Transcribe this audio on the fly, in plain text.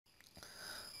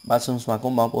បាទសូមស្វាគ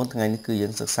មន៍បងប្អូនថ្ងៃនេះគឺយើ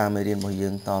ងសិក្សាមេរៀនរបស់យើ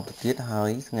ងតទៅទៀតហើ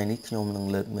យថ្ងៃនេះខ្ញុំនឹង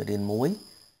លើកមេរៀនមួយ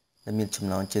ដែលមានចំ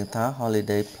ណងជើងថា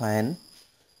holiday plan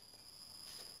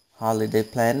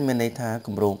មានន័យថាគ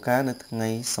ម្រោងការនៅថ្ងៃ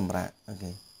សម្រាកអូ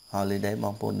ខេ holiday ប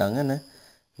ងប្អូនដឹងណា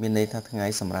មានន័យថាថ្ងៃ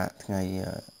សម្រាកថ្ងៃ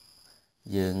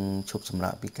យើងឈប់សម្រា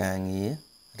កពីការងារ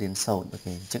រៀនសូត្រអូ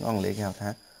ខេអញ្ចឹងអង់គ្លេសគេហៅថា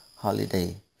holiday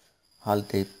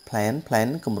plan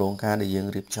គម្រោងការដែលយើង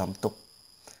រៀបចំទុក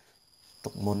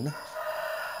មុនណា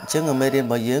អញ្ចឹងមេរៀនរ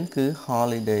បស់យើងគឺ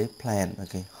holiday plan អូ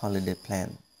ខេ holiday plan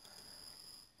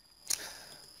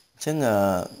អញ្ចឹង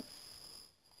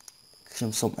ខ្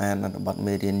ញុំសូមអានអត្ថបទ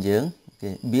មេរៀនយើងអូខេ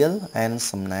Bill and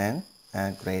សំណាង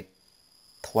are grade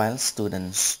 12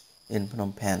 students in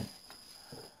Phnom Penh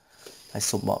ហើយ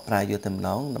សូមបកប្រែយកតែម្ដ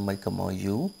ងដើម្បីកុំឲ្យ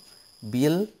យូរ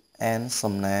Bill and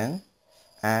សំណាង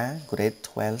are grade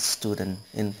 12 student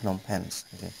in Phnom Penh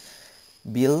អូខេ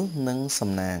Bill និង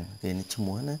សំណាងគេនេះឈ្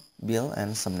មោះណា Bill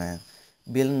and សំណាង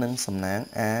Bill និងសំណាង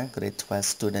are grade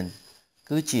 12 student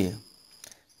គឺ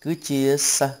ជា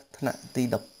សិស្សថ្នាក់ទី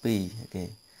12អូខេ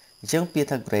អញ្ចឹងពាក្យ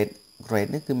ថា grade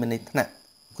នេះគឺមានន័យថ្នាក់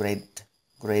grade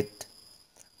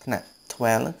ថ្នាក់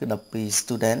12គឺ12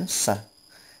 student សិស្ស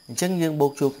អញ្ចឹងយើងបូ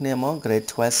កជួបគ្នាមក grade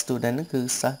 12 student គឺ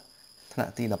សិស្សថ្នា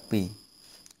ក់ទី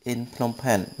12 in Phnom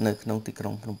Penh នៅក្នុងទីក្រុ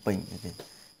ងភ្នំពេញអូខេ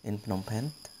in Phnom Penh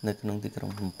នៅក្នុងទីក្រុង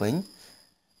ភ្នំពេញ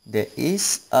There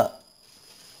is a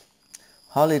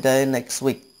holiday next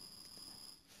week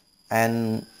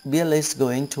and Bill is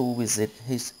going to visit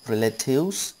his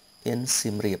relatives in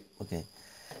Siem Reap. Okay.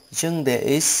 អញ្ចឹង there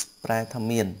is ប្រែថា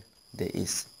មាន there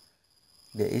is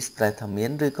ប្រែថាមាន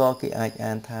ឬក៏គេអាច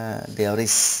អានថា there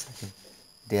is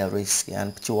គេអាន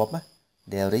ភ្ជាប់ណា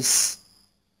there is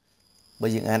បើ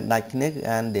យើងអានដាច់គ្នាគឺ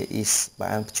អាន there is បើ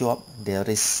អានភ្ជាប់ there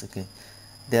is okay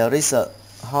there is a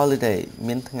holiday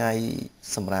មានថ្ងៃ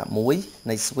សម្រាប់មួយ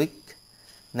next week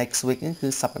ហ្នឹងគឺ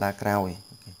សប្តាហ៍ក្រោយ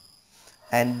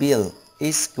and Bill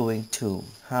is going to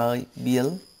ហើយ Bill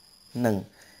នឹង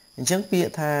អញ្ចឹងពាក្យ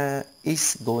ថា is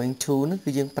going to ហ្នឹងគឺ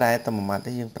យើងប្រែតែមួយម៉ាត់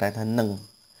ទេយើងប្រែថានឹង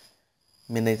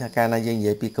មានន័យថាកាលណាយើងនិ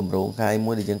យាយពីគម្រោងការ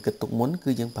មួយដែលយើងគិតទុកមុនគឺ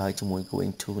យើងប្រើជាមួយ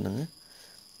going to ហ្នឹង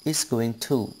is going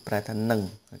to ប្រែថានឹង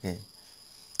អូខេ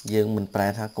យើងមិនប្រែ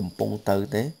ថាកំពុងទៅ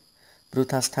ទេព្រោះ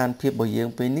ថាស្ថានភាពរបស់យើង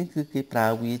ពេលនេះគឺគេប្រើ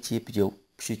វាជាប្រយោគ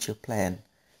future plan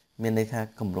មានន័យថា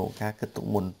គម្រោងការគិតទុក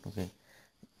មុនអូខេ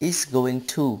is going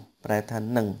to ប្រែថា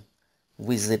នឹង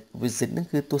visit ហ្នឹង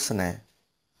គឺទស្សនា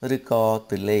ឬក៏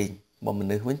ទៅលេងបើម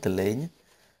នុស្សវិញទៅលេង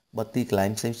បើទីកន្លែង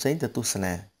ផ្សេងទៅទស្ស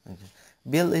នា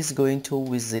Bill is going to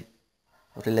visit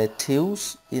relatives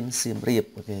in Siem Reap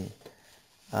អូខេ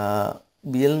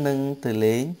Bill នឹងទៅ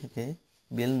លេងអូខេ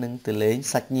Bill នឹងទៅលេង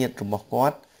សាច់ញាតិរបស់គា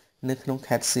ត់នៅក្នុង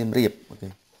ខេត្តសៀមរាបអូខេ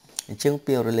អញ្ចឹង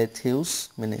ពាក្យ relatives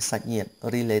មានន័យសាច់ញាតិ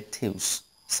relatives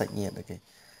សាច់ញាតិអូខេ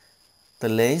ទៅ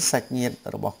លេងសាច់ញាតិ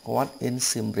របស់គាត់ in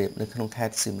សៀមរាបនៅក្នុងខេ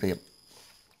ត្តសៀមរាបឥ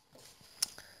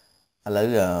ឡូវ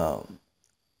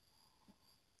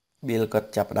Bill គាត់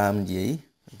ចាប់ផ្ដើមនិយាយ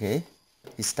អូខេ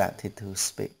he started to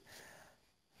speak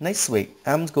Next week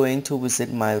I'm going to visit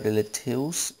my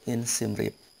relatives in Siem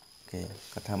Reap អូខេ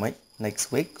គាត់ថាម៉េចNext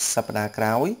week សប្តាហ៍ក្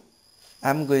រោយ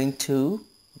I'm going to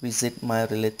visit my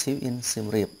relative in Siem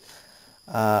Reap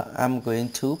I'm going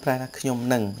to ប្រែថាខ្ញុំ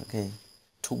នឹងអូខេ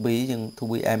to be យើង to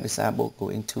be am is about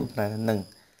going to ប្រែថានឹង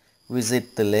visit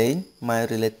ទៅលេង my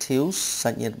relatives សា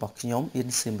ច់ញាតិរបស់ខ្ញុំ in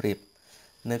Siem Reap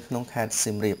នៅក្នុងខេត្ត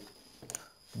សៀមរាប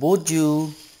Would you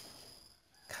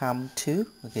come to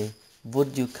អូខេ Would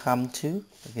you come to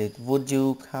អូខេ Would you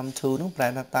come to នោះប្រែ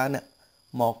ថាតើអ្នក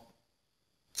មក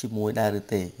ជាមួយដែរឬ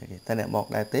ទេអូខេតើអ្នកមក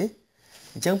ដែរទេ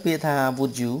អញ្ចឹងពាក្យថា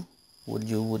would you នោះ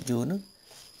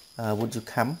would you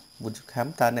come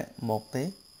តើអ្នកមកទេ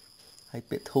ហើយ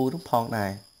ពាក្យ to នោះផងដែ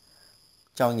រ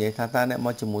ចង់និយាយថាតើអ្នកម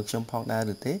កជាមួយខ្ញុំផងដែរ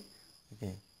ឬទេអូ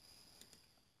ខេ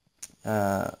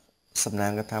សំណា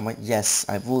ងគាត់ថាម៉េច Yes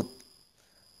I would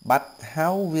but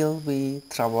how will we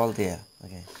travel there អូ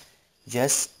ខេ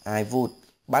Yes I would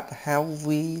but how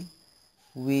will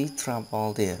we travel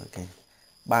there អូខេ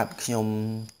បាទខ្ញុំ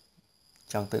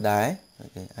ចង់ទៅដែរអូ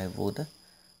ខេ I would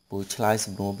ពូឆ្លើយ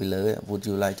សំណួរពីលើ Would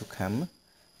you like to come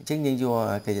អញ្ចឹងយើងយក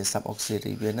កិច្ចសព្ទ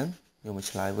auxiliary វាហ្នឹងយកមក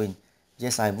ឆ្លើយវិញ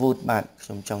Yes I would បាទខ្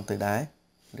ញុំចង់ទៅដែរ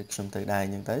ឬខ្ញុំទៅដែរអ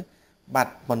ញ្ចឹងទៅបាទ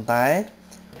ប៉ុន្តែ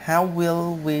How will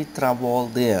we travel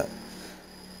there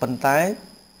ប៉ុន្តែ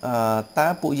តើ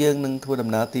ពួកយើងនឹងធ្វើដំ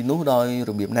ណើរទីនោះដោយ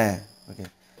របៀបណាអូខេអ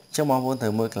ញ្ចឹងបងប្អូនត្រូ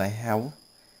វមើលកន្លែង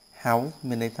how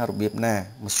មានន័យថារបៀបណា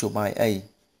មធ្យោបាយអី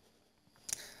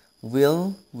will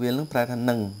នឹងប្រែថា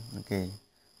នឹងអូខេ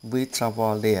we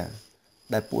travel there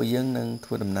ដែលពួកយើងនឹងធ្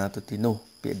វើដំណើរទៅទីនោះ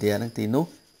ពាក្យ there នឹងទីនោះ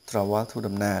travel ធ្វើ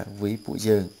ដំណើរ we ពួក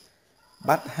យើង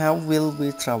but how will we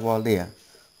travel there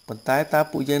ប៉ុន្តែតើ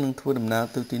ពួកយើងនឹងធ្វើដំណើរ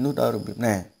ទៅទីនោះដោយរបៀប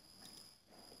ណា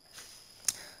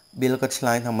Bill ក៏ឆ្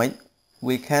លើយថាម៉េច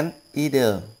We can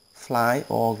either fly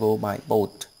or go by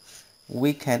boat We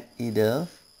can either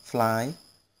fly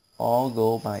or go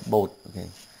by boat អូខេ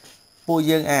ពួក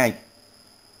យើងអាច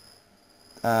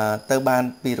ទៅបាន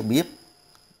ពីរបៀប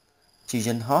ជាយ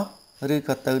ន្តហោះឬ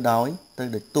ក៏ទៅដោយ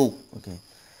ទូកអូខេ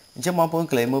អញ្ចឹងបងប្អូន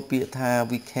កន្លែងមើលពាក្យថា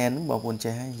we can បងប្អូន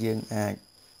ចេះហើយយើងអាច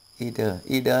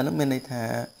either នោះមានន័យថា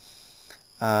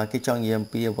គេចង់និយាយអំ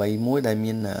ពីអ្វីមួយដែល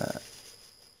មាន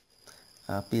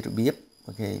ពីរបៀប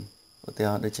អូខេឧទាហ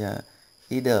រណ៍ដូចជា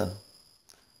either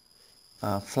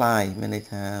fly មានន័យ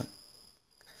ថា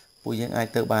ពួកយើងអាច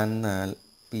ទៅបាន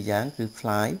ពីរយ៉ាងគឺ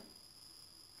fly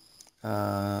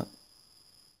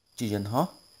ជាយន្តហោះ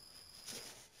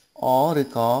or ឬ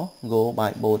ក៏ go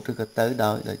by boat ឬក៏ទៅ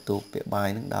ដោយទូកពាក្យ by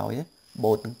នឹងដោយ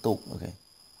boat នឹងទូកអូខេ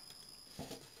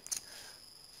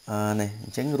នេះអ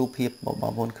ញ្ចឹងរូបភាពបង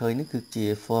ប្អូនឃើញនេះគឺជា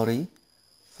ferry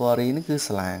នេះគឺ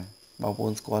ស្លាងបងប្អូ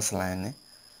នស្គាល់ស្លាងណា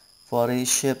ferry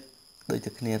ship ដូច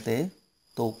តែគ្នាទេ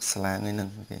ទូកស្លាងហ្នឹង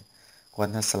អូខេគា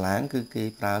ត់ថាស្លាងគឺគេ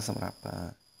ប្រើសម្រាប់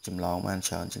ចម្លងបាន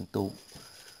ច្រើនជាងទូក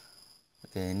អូ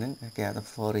ខេហ្នឹងគេហៅថា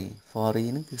ferry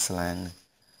ហ្នឹងគឺស្លាង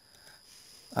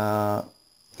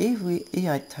if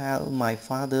I tell my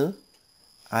father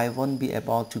I won't be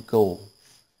able to go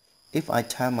if I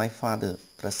tell my father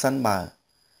ប្រសិនបើ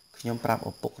ខ្ញុំប្រាប់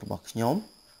ឪពុករបស់ខ្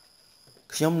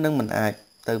ញុំនឹងមិនអាច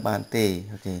ទៅបានទេ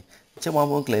អូខេអញ្ចឹងបង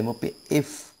ប្អូនកន្លែងមកពាក្យ if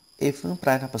នឹងប្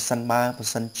រែថាប្រសិនបើប្រ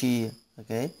សិនជាអូ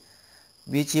ខេ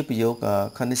វាជាប្រយោគ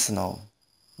conditional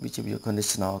វាជាប្រយោគ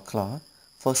conditional clause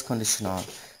first conditional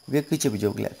វាគឺជាប្រយោ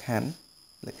គលក្ខខណ្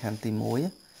ឌទី1អ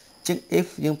ញ្ចឹង if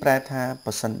យើងប្រែថា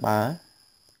ប្រសិនបើ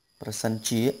ប្រសិន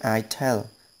ជា I tell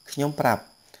ខ្ញុំប្រាប់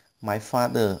my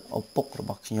father ឪពុករប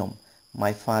ស់ខ្ញុំ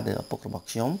my father ឪពុករបស់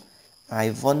ខ្ញុំ I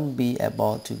won't be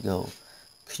able to go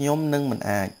ខ្ញុំនឹងមិន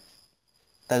អាច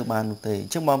ទៅបាននោះទេអ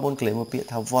ញ្ចឹងបងប្អូនកន្លែងមកពាក្យ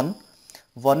ថា won't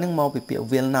នឹងមកពីពាក្យ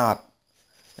will not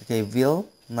អូខេ will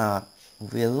not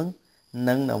will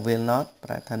នឹង will not ប្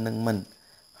រែថានឹងមិន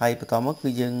ហើយបន្តមកគឺ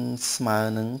យើងស្មើ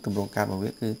នឹងទម្រង់កាត់របស់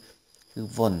វាគឺ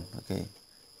won't អូខេ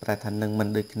ប្រែថានឹងមិន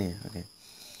ដូចគ្នាអូខេ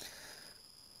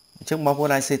អញ្ចឹងបងប្អូន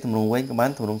អាចសេទម្រង់វែងក៏បា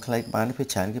នទម្រង់ខ្លីក៏បានភាគ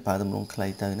ច្រើនគេប្រើទម្រង់ខ្លី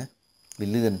ទៅណាវា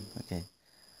លឿនអូខេ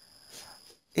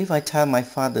If I tell my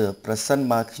father ប្រសិន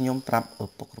បើខ្ញុំប្រាប់ឪ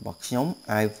ពុករបស់ខ្ញុំ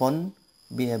I won't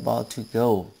be able to go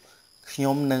ខ្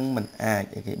ញុំនឹងមិនអាច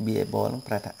អូខេ be able នឹង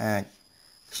ប្រែថាអាច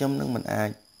ខ្ញុំនឹងមិនអាច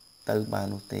ទៅបាន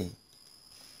នោះទេ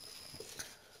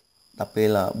ដល់ពេ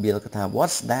ល Bill គាត់ថា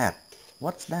what's that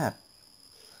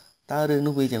តើរឿង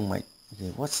នោះវាយ៉ាងម៉េចអូខេ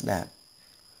what's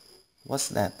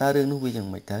that តើរឿងនោះវាយ៉ាង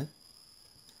ម៉េចទៅ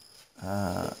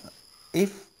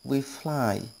if we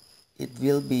fly it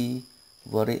will be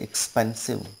very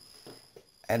expensive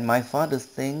and my father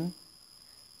think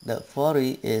the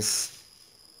ferry is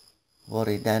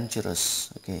very dangerous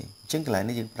អូខេអញ្ចឹងកន្លែង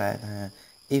នេះយើងប្រែថា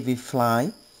if we fly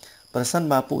ប្រសិន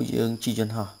បើពួកយើងជិះយ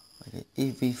ន្តហោះអូខេ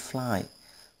if we fly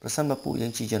ប្រសិនបើពួកយើ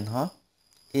ងជិះយន្តហោះ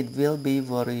it will be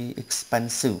very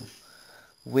expensive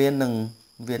វានឹង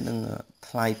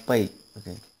ថ្លៃពេកអូ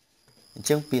ខេអញ្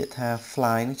ចឹងពាក្យថា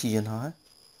fly នឹងជាយន្តហោះ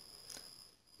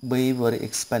be very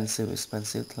expensive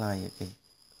ថ្លៃអូខេ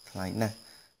ថ្លៃណាស់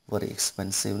very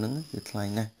expensive ហ្នឹងគឺថ្លៃ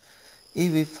ណាស់ if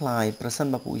we fly ប្រសិន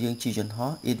បើពួកយើងជិះយន្ត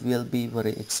ហោះ it will be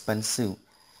very expensive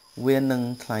វានឹង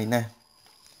ថ្លៃណាស់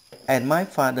and my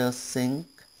father think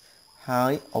ហើ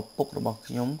យឪពុករបស់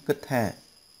ខ្ញុំគិតថា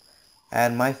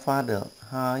and my father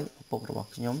ហើយឪពុករបស់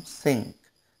ខ្ញុំ think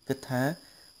គិតថា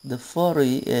the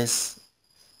ferry is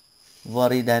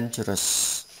very dangerous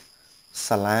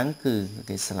សាឡាងគឺ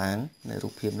គេសាឡាងនៅរូ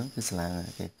បភាពហ្នឹងគឺសាឡាង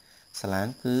គេសាឡាង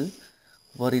គឺ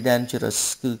very dangerous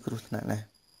គឺគ្រោះថ្នាក់ណាស់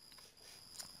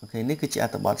អូខេនេះគឺជាអ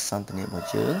ត្ថបទសន្ទនារបស់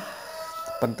យើង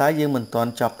ប៉ុន្តែយើងមិនទា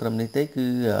ន់ចប់ត្រឹមនេះទេគឺ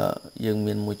យើង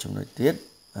មានមួយចំណុចទៀត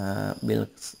Bill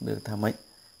ថាម៉េច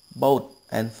boat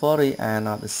and ferry are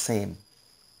not the same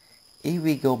if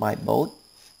we go by boat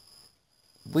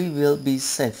we will be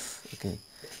safe អូខេ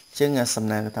ចឹងសំ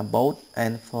ណាងថា boat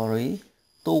and ferry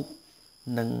ទូក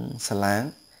និងសាឡាង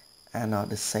are not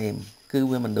the same គឺ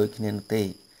វាមិនដូចគ្នានោះទេ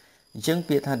អញ្ចឹង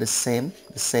ពាក្យថា the same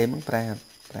នឹងប្រែ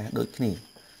ដូចគ្នា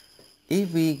if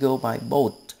we go by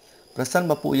boat ប្រសិន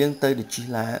បើពួកយើងទៅដូច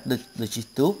ជិះ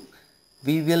ទូក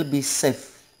we will be safe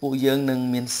ពួកយើងនឹង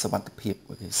មានសុវត្ថិភាព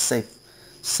អូខេ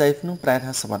safe នឹងប្រែ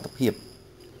ថាសុវត្ថិភាព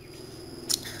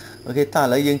អូខេតើឥ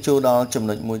ឡូវយើងចូលដល់ចំ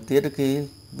ណុចមួយទៀតគឺ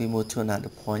we move to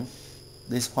another point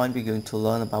this point we going to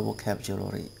learn about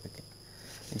vocabulary អូខេ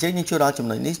អញ្ចឹងយើងចូលដល់ចំ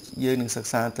ណុចនេះយើងនឹងសិ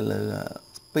ក្សាទៅលើ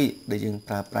ពាក្យដែលយើង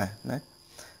ប្រើប្រាស់ណា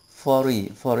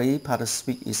ferry part of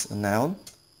speech is a noun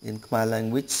in Khmer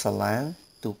language សាឡាង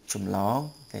ទូកចម្លង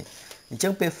អូខ okay អញ្ចឹ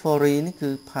ងពេល ferry នេះគឺ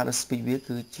part of speech វា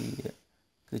គឺ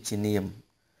ជានាម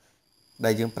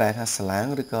ដែលយើងប្រែថាសាឡាង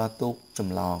ឬក៏ទូកច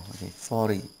ម្លង okay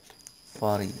ferry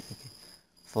ferry okay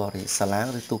ferry សាឡាង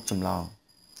ឬទូកចម្លង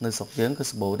នៅស្រុកយើងក៏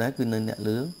សម្បូរដែរគឺនៅអ្នក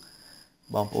លឿង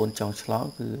បងប្អូនចង់ឆ្លង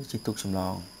គឺជាទូកចម្ល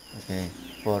ង okay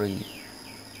ferry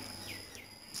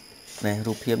នេះ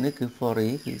រូបភាពនេះគឺ ferry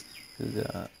គឺ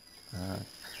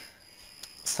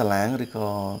សាឡាងឬក៏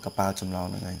កប៉ាល់ចម្លង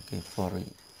ហ្នឹងឯងគេ ferry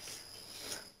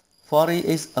ferry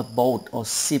is a boat or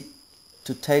ship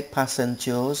to take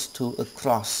passengers to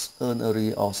across an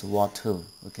area of water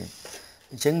okay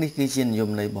អញ្ចឹងនេះគឺជានិយ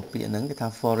មន័យរបស់ពាក្យហ្នឹងគេថា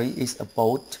ferry is a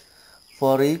boat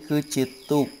ferry គឺជា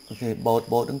ទូក okay boat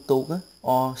ហ្នឹងទូក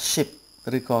or ship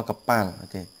ឬក៏កប៉ាល់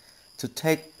okay to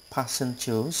take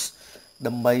passengers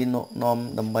ដើម្បីនាំ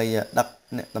ដើម្បីដឹក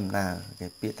អ្នកដំណើរ okay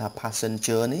ពាក្យថា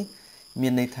passenger នេះមា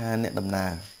នន័យថាអ្នកដំណើរ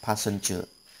passenger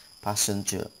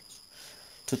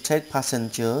to take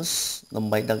passengers ដើ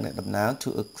ម្បីដឹកអ្នកដំណើរ to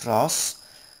across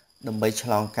ដើម្បីឆ្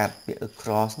លងកាត់ពាក្យ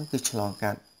across នេះគឺឆ្លង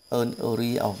កាត់ an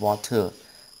area of water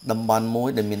តំបន់មួយ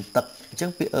ដែលមានទឹកអញ្ចឹ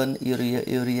ងពាក្យ an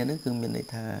area នេះគឺមានន័យ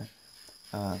ថា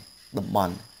តំប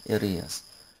ន់ areas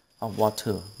of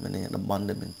water មានន័យតំបន់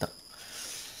ដែលមានទឹក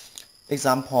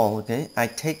example okay I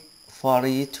take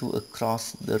ferry to across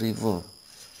the river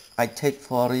I take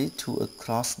ferry to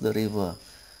across the river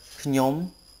ខ្ញុំ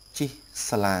ជិះ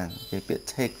សាឡាងគេពាក្យ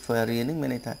take ferry នេះមាន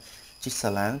ន័យថាជិះ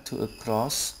សាឡាង to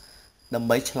across ដើម្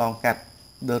បីឆ្លងកាត់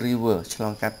the river ឆ្ល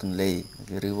ងកាត់ទន្លេ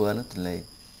river នោះទន្លេ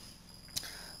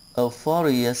A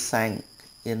ferry sank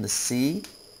in the sea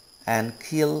and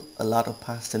killed a lot of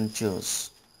passengers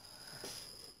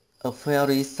A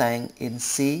ferry sank in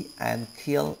sea and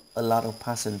killed a lot of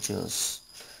passengers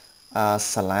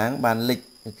សាឡាងបានលិច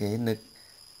អូខេ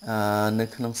នៅ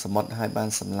ក្នុងសមុទ្រហើយបាន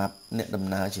សម្លាប់អ្នកដំ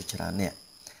ណើរជាច្រើនអ្នក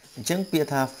អញ្ចឹងពាក្យ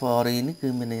ថា ferry នេះគឺ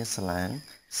មានន័យសាឡាង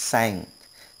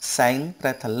sank ប្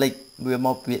រែថាលិចវាម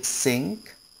កពាក្យ sink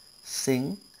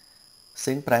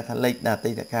ប្រែថាលិចដល់អ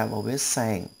តីតកាលរបស់វា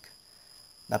sank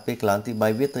ដល់ពេលកន្លងទី3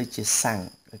វាទៅជា sank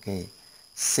អូខេ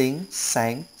sank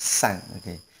អូ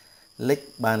ខេលិច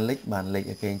បានលិច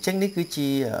អូខេអញ្ចឹងនេះគឺជា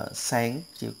sank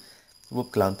ជារូប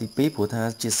កន្លងទី2ព្រោះថា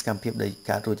ជាសកម្មភាពដែល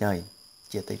កើតរួចហើយ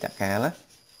ជាអតីតកាលណា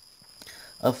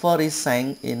A ferry sank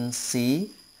in sea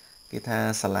គេថា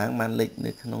សាឡាងបានលិច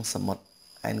នៅក្នុងសមុទ្រ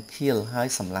and kill ហើយ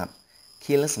សម្លាប់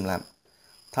kill សម្លាប់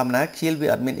ធម្មតា kill វា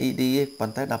អត់មាន ed ទេប៉ុ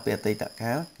ន្តែដល់ពេលអតីត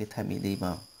កាលគេថែម ed ម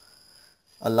ក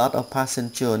A lot of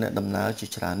passenger អ្នកដំណើរជា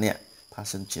ច្រើនអ្នក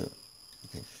passenger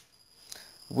okay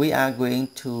We are going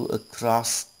to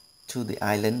across to the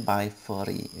island by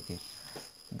ferry okay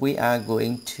We are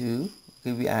going to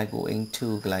គឺ we are going to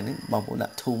កន្លែងនេះបងប្អូនដា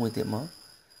ក់ to មួយទៀតមក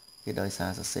គេដោយសារ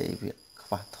សរសេរវាខ្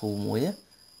វះ to មួយ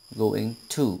going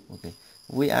to okay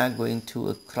We are going to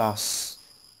across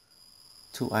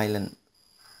to island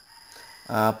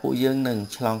ពួកយើងនឹង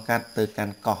ឆ្លងកាត់ទៅកា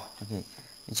ន់កោះអូខេ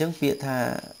អញ្ចឹងពាក្យថា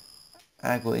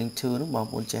are going to នោះបង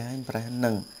ប្អូនចេះហើយប្រែ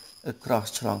នឹង across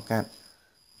ឆ្លងកាត់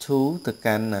to ទៅ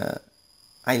កាន់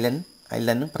island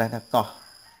នឹងប្រែថាកោះ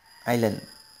island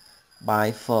by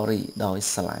ferry ដោយ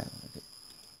សាឡាង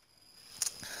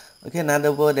Okay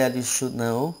another word that you should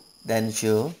know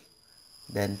danger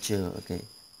okay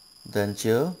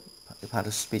danger part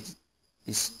of speech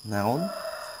is noun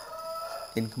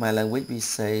in Khmer language we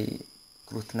say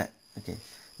គ្រោះថ្នាក់ okay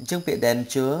អញ្ចឹងពាក្យ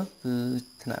danger គឺ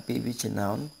ថ្នាក់ពាក្យវាជា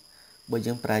noun បើ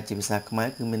យើងប្រែជាភាសាខ្មែរ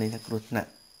គឺមានន័យថាគ្រោះថ្នាក់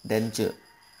danger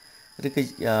ឬក៏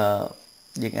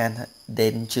យើងអានថា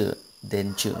danger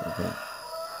okay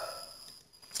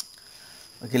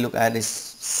Okay look at this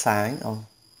sign of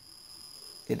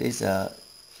it is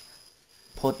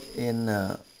put in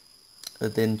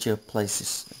danger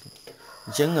places អ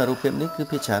ញ្ចឹងរូបភាពនេះគឺ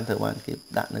ភាគច្រើនត្រូវបានគេ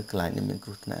ដាក់នៅកន្លែងដែលមានគ្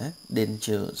រោះថ្នាក់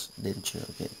danger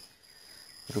okay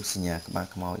រូបសញ្ញាក្បាល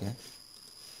ខ្មោច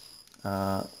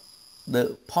the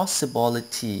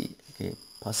possibility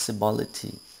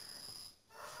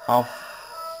of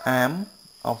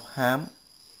harm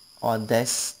or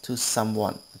death to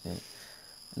someone okay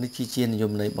នេះជានិយ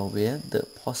មន័យរបស់វា the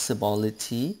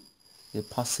possibility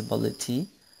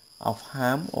of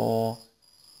harm or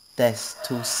death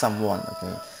to someone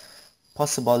okay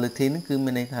possibility នេះគឺ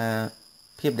មានន័យថា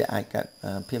ភាពដែលអាចកើ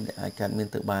តមាន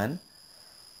ទៅបាន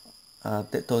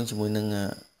តេតងជាមួយនឹង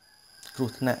គ្រោះ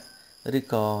ថ្នាក់ឬ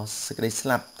ក៏សេចក្តីស្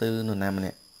លាប់ទៅនរណាម្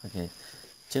នាក់អូខេអ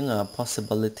ញ្ចឹង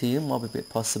possibility មកពីពាក្យ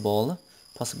possible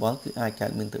គឺអាចកើ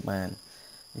តមានទៅបាន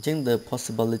អញ្ចឹង the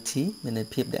possibility មានន័យ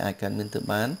ភាពដែលអាចកើតមានទៅ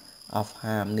បាន of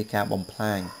harm នៃការបំផ្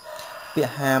លាញពាក្យ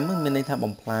harm មានន័យថា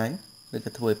បំផ្លាញឬ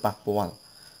ក៏ធ្វើឲ្យប៉ះពាល់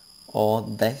or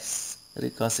death ឬ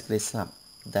ក៏សេចក្តីស្លាប់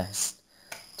death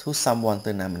to someone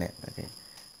ទៅណាម្នាក់អូខេ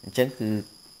អញ្ចឹងគឺ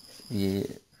vì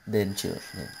danger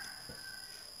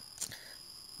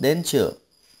danger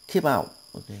keep out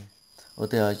ok ở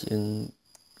từ chừng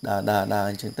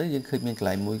đà chừng tới những khi mình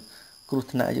lại mũi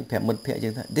cút nã những phèo mật phèo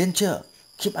chừng thế danger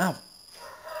keep out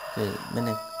ok bên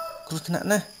này cút nã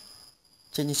nè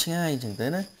trên như ngay chừng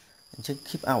tới nè chừng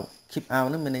keep out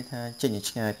nó bên này tha trên như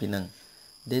ngay pin năng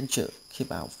danger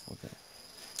keep out ok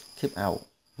keep out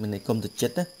bên này công thực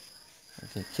chất đó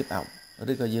ok keep out ở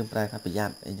đây có dương prai thà bị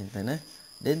giạt anh chừng tới nè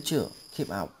danger keep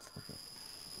out ok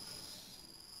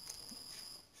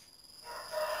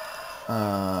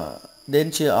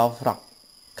danger of rock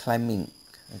climbing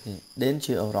okay.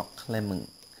 Danger of rock climbing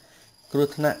គ្រោះ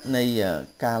ថ្នាក់នៃ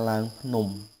ការឡើងភ្នំ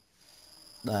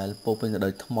ដែលពោពេញទៅដោ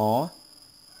យថ្ម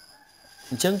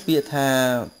អញ្ចឹងពាក្យថា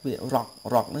ពាក្យ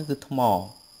rock ហ្នឹងគឺថ្ម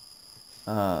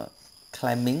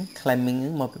climbing ហ្នឹ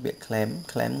ងមកពីពាក្យ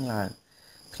climb ឡើង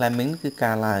climbing គឺ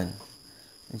ការឡើង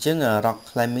អញ្ចឹង rock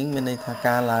climbing មានន័យថា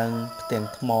ការឡើងផ្ទាំង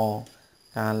ថ្ម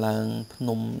ការឡើងភ្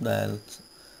នំដែល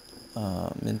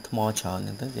មានថ្មច្រើនអ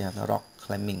ញ្ចឹងទៅគេហៅថា rock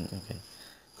climbing អូខេ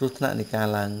គ្រោះថ្នាក់នៃការ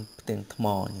ឡើងផ្ទាំងថ្ម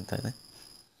អញ្ចឹងទៅណា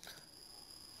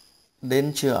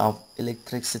danger of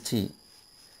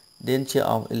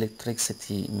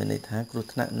electricity មានន័យថាគ្រោះ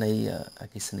ថ្នាក់នៃអ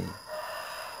គ្គិសនី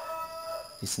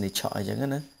ឆក់អញ្ចឹង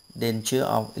ណា danger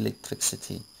of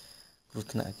electricity គ្រោះ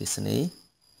ថ្នាក់អគ្គិសនី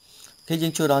គេយើ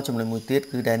ងចូលដល់ចំណុចមួយទៀត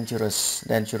គឺ dangerous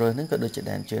ហ្នឹងក៏ដូចជា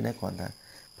danger ដែរគ្រាន់តែ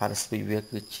participle វា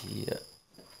គឺជា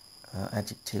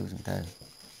adjective ចឹងទៅ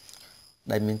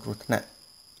ដែលមានគ្រោះថ្នាក់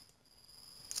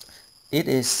it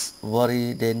is very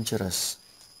dangerous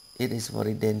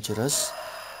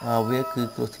វាគឺ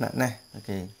គ្រោះថ្នាក់ណាស់អូ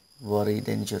ខេ very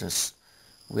dangerous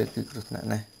វាគឺគ្រោះថ្នាក់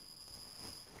ណាស់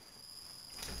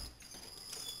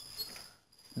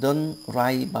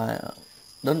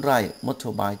don't ride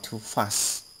motorbike too fast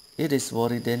it is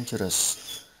very dangerous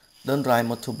don't ride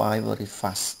motorbike very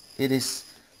fast it is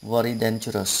very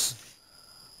dangerous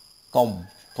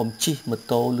កុំជិះម៉ូ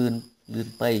តូលឿន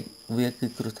ពេកវាគឺ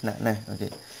គ្រោះថ្នាក់ណាស់អូខេ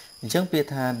អញ្ចឹងពាក្យ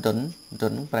ថា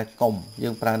don't ប្រែកុំយើ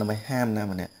ងប្រើដើម្បីហាមណា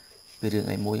ម្នាក់ពីរឿង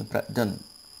អីមួយយើងប្រើ don't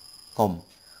កុំ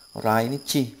ride នេះ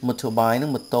ជិះ motorbike ហ្នឹ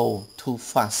ងម៉ូតូ too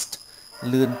fast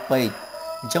លឿនពេក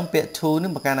អញ្ចឹងពាក្យ too ហ្នឹ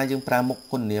ងបើកាលណាយើងប្រើមុខ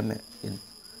គុណនា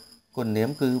ម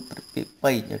គឺពាក្យ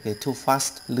ពេកអូខេ too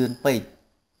fast លឿនពេក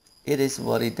it is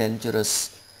very dangerous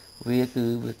វាគឺ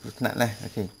វាគ្រោះថ្នាក់ណាស់អូ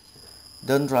ខេ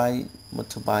don't ride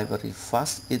motorbike very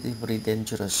fast it is very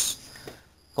dangerous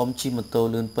កុំជិះម៉ូតូ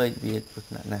លឿនពេកវាគ្រោះ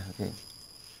ថ្នាក់ណាស់អូខេ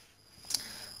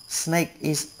snake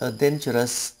is a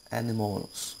dangerous animal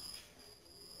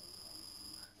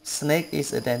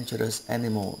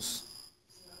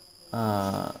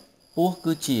ពស់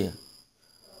គឺ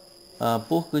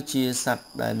ជាសត្វ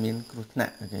ដែលមានគ្រោះថ្នា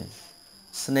ក់អូខេ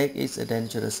snake is a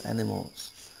dangerous animal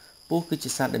ពស់គឺជា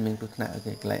សត្វដែលមានគ្រោះថ្នាក់អូ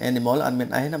ខេកន្លែង animal អត់មាន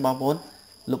អីណាបងប្អូន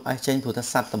លុបអេសចេញព្រោះថា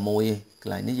សត្វតែមួយក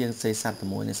ន្លែងនេះយើងសេសត្វតែ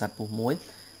មួយនៃសត្វពស់មួយ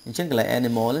អញ្ចឹងកន្លែង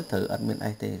animal ត្រូវអត់មាន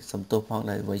អីទេសំទោសផង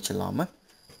ដែលវ័យច្រឡំណា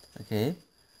អូខេ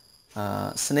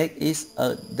snake is a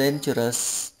dangerous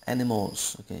animals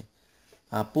អូខេ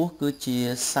ពស់គឺជា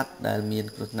សត្វដែលមាន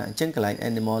គ្រោះថ្នាក់អញ្ចឹងកន្លែង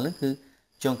animal ហ្នឹងគឺ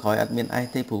ចុងក្រោយអត់មានអី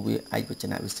ទេព្រោះវាឯកវច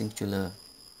នៈវា singular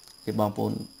គេបងប្អូ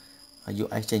នយក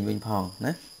អេសចេញវិញផង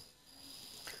ណា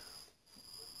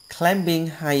climbing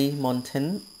high mountain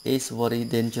is very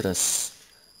dangerous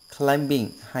climbing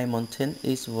high mountain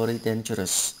is very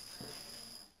dangerous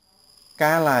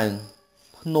ការឡើង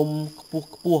ភ្នំខ្ព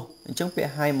ស់អញ្ចឹងពាក្យ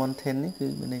high mountain នេះគឺ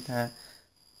មានន័យថា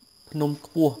ភ្នំ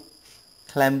ខ្ពស់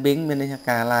climbing មានន័យថា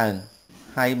ការឡើង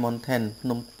high mountain ភ្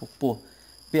នំខ្ពស់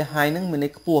ពាក្យ high ហ្នឹងមានន័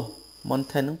យខ្ពស់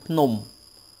mountain ហ្នឹងភ្នំ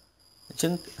អញ្ចឹ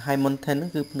ង high mountain ហ្នឹង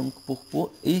គឺភ្នំខ្ពស់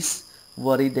is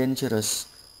very dangerous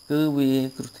គឺវា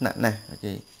គ្រោះថ្នាក់ណាស់អូ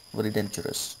ខេ very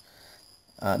dangerous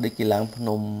ដូចគេឡើងភ្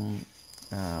នំ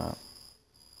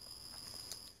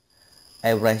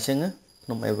Everest ចឹងភ្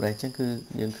នំ Everest ចឹងគឺ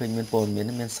យើងឃើញមានព័ត៌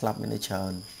មានស្លាប់មានអីច្រើ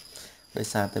នដោយ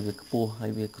សារតែវាខ្ពស់ហើ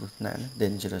យវាគ្រោះថ្នាក់ណា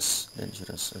dangerous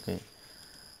អូខេ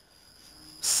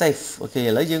safe អូខេឥ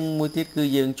ឡូវយើងមួយទៀតគឺ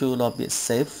យើងចូលដល់ពាក្យ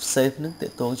safe ហ្នឹងត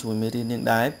កតងជាមួយមេរៀនយើង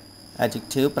ដែរ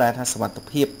adjective ប្រែថាសុវត្ថិ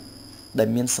ភាពដែល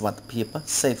មានសុវត្ថិភាព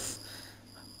safe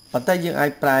ប៉ុន្តែយើងអាច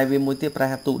ប្រែវាមួយទៀតប្រែ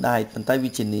ថាទូដែកប៉ុន្តែវា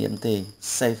ជានាមទេ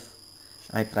safe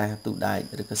អាចប្រែថាទូដែក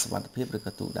ឬក៏សុវត្ថិភាពឬ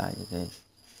ក៏ទូដែកអូខេ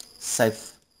safe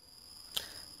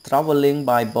traveling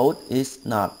by boat is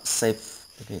not safe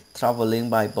អូខេ traveling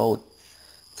by boat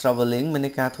មានន័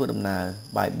យការធ្វើដំណើរ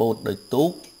by boat ដោយទូ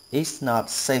ក is not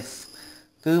safe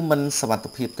គឺមិនសុវត្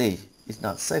ថិភាពទេ is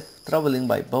not safe traveling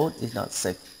by boat is not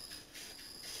safe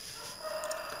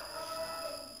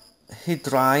he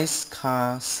drives car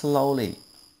slowly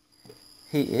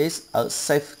he is a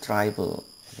safe driver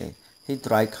okay he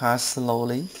drives car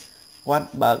slowly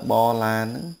quạt bạc bò là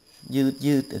nó dư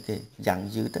ok dạng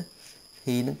dư đó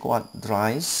khi nó quạt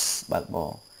drives bạc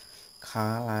bò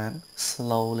khá là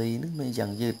slowly nó mới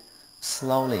dạng dư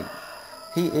slowly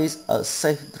he is a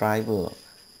safe driver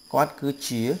quạt cứ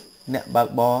chia nè bạc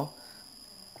bò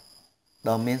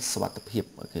đó mean smart hiệp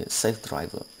ok safe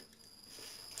driver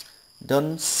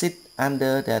don't sit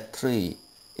under that tree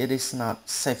it is not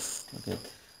safe okay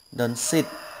don't sit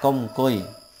công cùi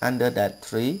under that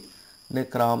tree nơi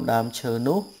crom đam chờ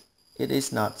nút it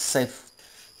is not safe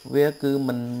វាគឺ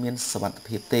មិនមានសុវត្ថិ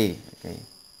ភាពទេ okay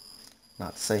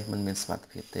not safe មិនមានសុវត្ថិ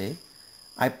ភាពទេ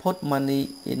I put money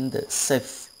in the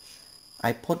safe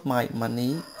I put my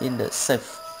money in the safe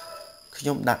ខ្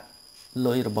ញុំដាក់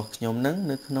លុយរបស់ខ្ញុំនឹង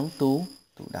នៅក្នុងទូ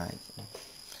ដៃ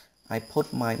I put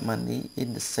my money in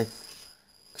the safe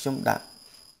ខ្ញុំដាក់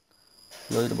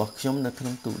លុយរបស់ខ្ញុំនៅក្នុ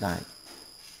ងទូដៃ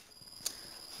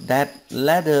That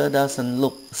ladder doesn't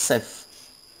look safe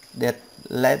that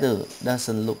ladder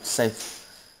doesn't look safe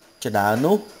ចដា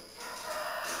នោះ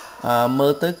មើ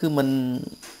លទៅគឺมัน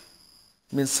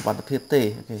មានសុវត្ថិភាពទេ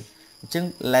អូខេអញ្ចឹង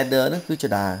ladder ហ្នឹងគឺច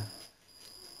ដា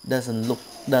doesn't look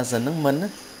doesn't ហ្នឹងមិន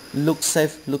look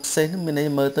safe ហ្នឹងមានន័យ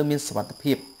មើលទៅមានសុវត្ថិ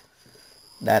ភាព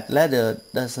that ladder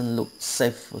doesn't look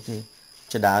safe អូខេ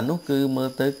ចដានោះគឺមើល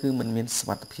ទៅគឺมันមានសុវ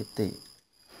ត្ថិភាពទេ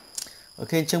អូ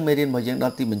ខេអញ្ចឹងមេរៀនរបស់យើងដ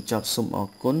ល់ទីបញ្ចប់សូមអរ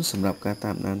គុណសម្រាប់ការ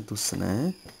តាមដានទស្សនា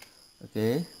អូខេ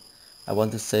I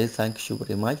want to say thank you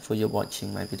very much for your watching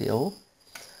my video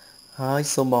ហើយ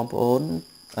សូមបងប្អូន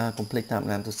កុំភ្លេចតាម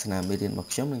ដានទស្សនាមេរៀនរបស់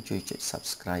ខ្ញុំនិងជួយចុច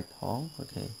Subscribe ផងអូ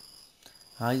ខេ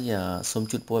ហើយសូម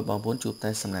ជូនពរឲ្យបងប្អូនជួបតែ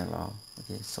សំណាងល្អអូ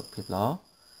ខេសុខភាពល្អ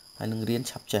ហើយនឹងរៀន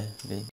ឆាប់ចេះអូខេ